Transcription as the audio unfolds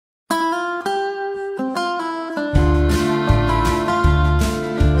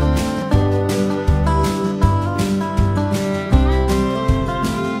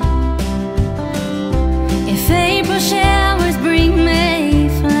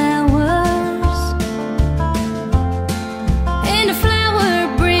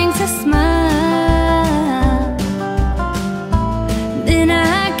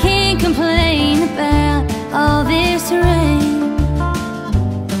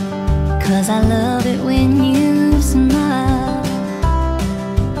'cause I love it when you smile.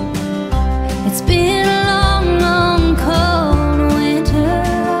 It's been a long, long, cold winter.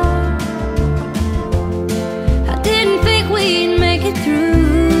 I didn't think we'd make it through.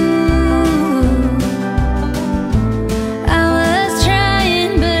 I was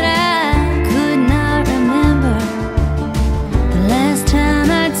trying, but I could not remember the last time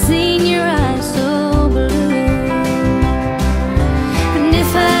I'd seen your eyes so blue. And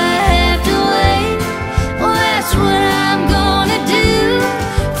if I have to wait, well, that's what I'm gonna do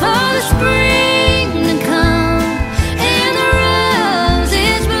for the spring to come and the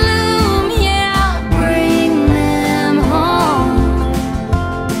roses bloom. Yeah, I'll bring them home.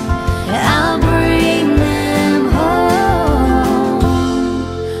 Yeah, I'll bring them home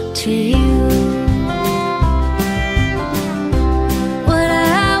to you. What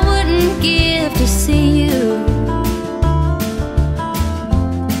I wouldn't give to see you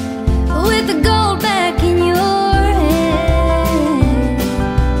with the gold back in your head.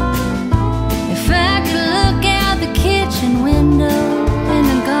 If I could look out the kitchen window in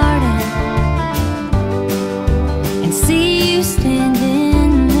the garden and see you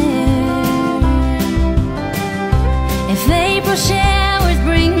standing there. If April showers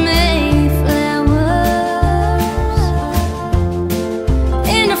bring May flowers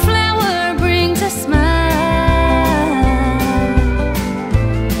and a flower brings a smile,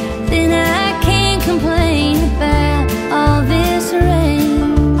 then I can't complain about all this rain,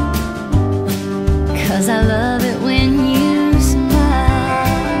 'cause I love it when you smile.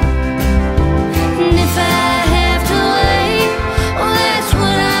 And if I have to wait, well, that's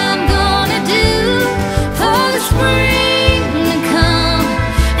what I'm gonna do for the spring to come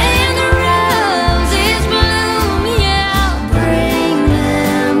and the roses bloom. Yeah, I'll bring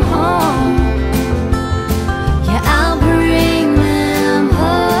them home. Yeah, I'll bring them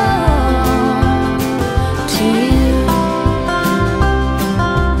home to you.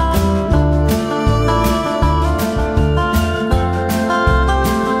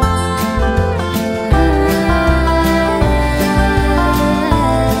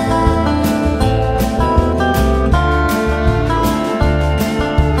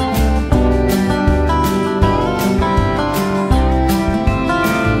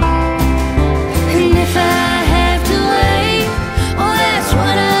 And if I have to wait, well, that's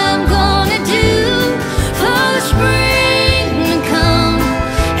what I'm gonna do for the spring to come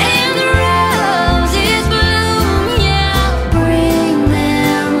and the roses bloom. Yeah, I'll bring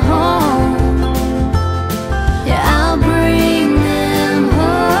them home. Yeah, I'll bring them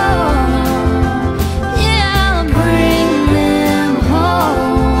home. Yeah, I'll bring them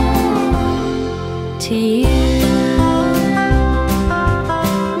home to you.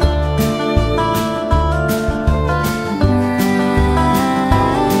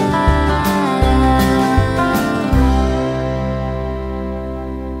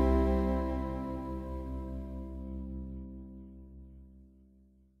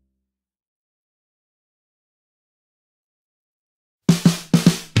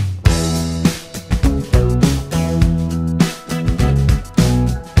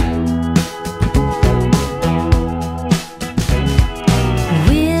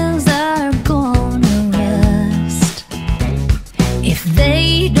 Wheels are gonna rust if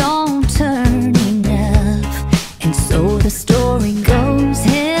they don't